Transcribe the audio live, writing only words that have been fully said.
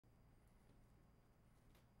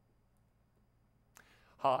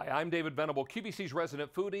Hi, I'm David Venable, QVC's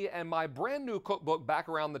resident foodie, and my brand new cookbook, Back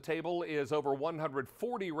Around the Table, is over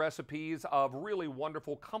 140 recipes of really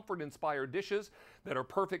wonderful, comfort-inspired dishes that are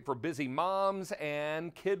perfect for busy moms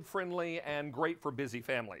and kid-friendly and great for busy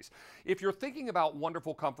families. If you're thinking about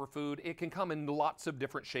wonderful comfort food, it can come in lots of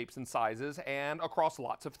different shapes and sizes and across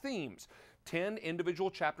lots of themes. 10 individual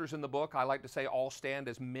chapters in the book, I like to say, all stand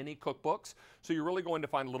as mini cookbooks, so you're really going to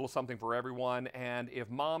find a little something for everyone. And if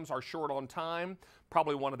moms are short on time,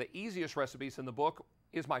 probably one of the easiest recipes in the book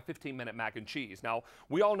is my 15-minute mac and cheese. Now,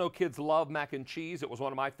 we all know kids love mac and cheese. It was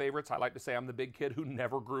one of my favorites. I like to say I'm the big kid who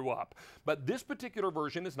never grew up. But this particular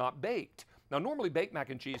version is not baked. Now, normally baked mac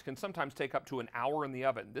and cheese can sometimes take up to an hour in the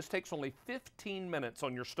oven. This takes only 15 minutes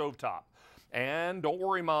on your stovetop. And don't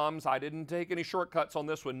worry, moms, I didn't take any shortcuts on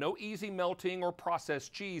this one. No easy melting or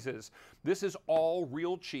processed cheeses. This is all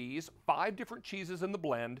real cheese, 5 different cheeses in the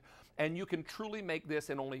blend, and you can truly make this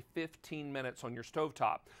in only 15 minutes on your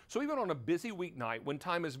stovetop. So even on a busy weeknight when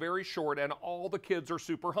time is very short and all the kids are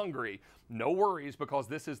super hungry, no worries, because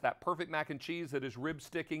this is that perfect mac and cheese that is rib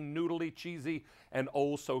sticking, noodly, cheesy, and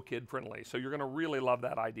oh so kid friendly. So you're gonna really love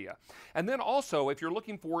that idea. And then also, if you're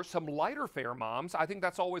looking for some lighter fare, moms, I think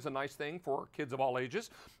that's always a nice thing for kids of all ages.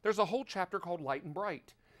 There's a whole chapter called Light and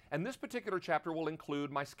Bright. And this particular chapter will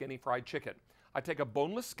include my skinny fried chicken. I take a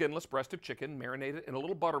boneless, skinless breast of chicken, marinate it in a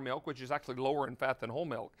little buttermilk, which is actually lower in fat than whole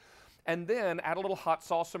milk, and then add a little hot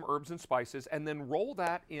sauce, some herbs and spices, and then roll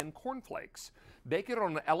that in cornflakes. Bake it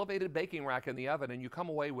on an elevated baking rack in the oven, and you come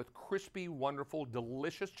away with crispy, wonderful,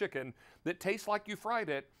 delicious chicken that tastes like you fried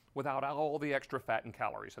it without all the extra fat and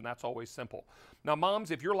calories, and that's always simple. Now,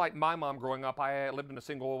 moms, if you're like my mom growing up, I lived in a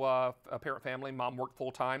single parent family. Mom worked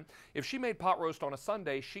full time. If she made pot roast on a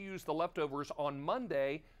Sunday, she used the leftovers on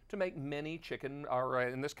Monday to make mini chicken, or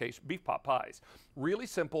in this case, beef pot pies. Really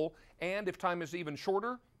simple, and if time is even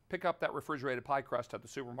shorter, pick up that refrigerated pie crust at the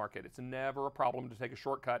supermarket. It's never a problem to take a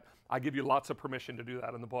shortcut. I give you lots of permission to do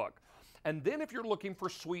that in the book. And then if you're looking for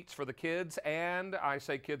sweets for the kids, and I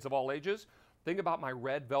say kids of all ages, think about my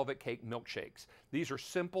red velvet cake milkshakes. These are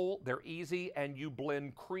simple, they're easy, and you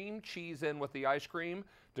blend cream cheese in with the ice cream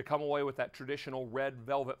to come away with that traditional red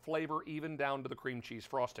velvet flavor, even down to the cream cheese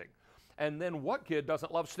frosting. And then what kid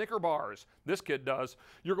doesn't love Snicker bars? This kid does.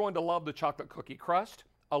 You're going to love the chocolate cookie crust,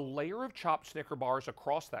 a layer of chopped Snicker bars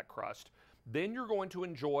across that crust. Then you're going to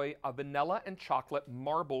enjoy a vanilla and chocolate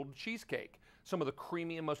marbled cheesecake, some of the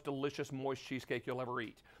creamy and most delicious moist cheesecake you'll ever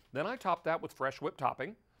eat. Then I top that with fresh whipped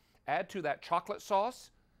topping, add to that chocolate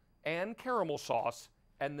sauce and caramel sauce,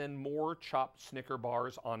 and then more chopped Snicker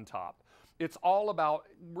bars on top. It's all about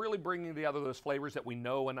really bringing together those flavors that we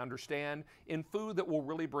know and understand in food that will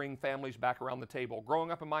really bring families back around the table. Growing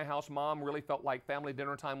up in my house, Mom really felt like family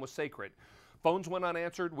dinner time was sacred. Phones went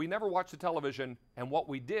unanswered, we never watched the television, and what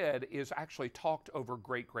we did is actually talked over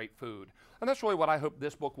great, great food. And that's really what I hope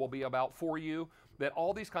this book will be about for you, that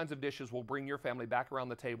all these kinds of dishes will bring your family back around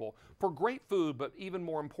the table for great food, but even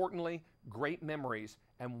more importantly, great memories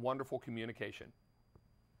and wonderful communication.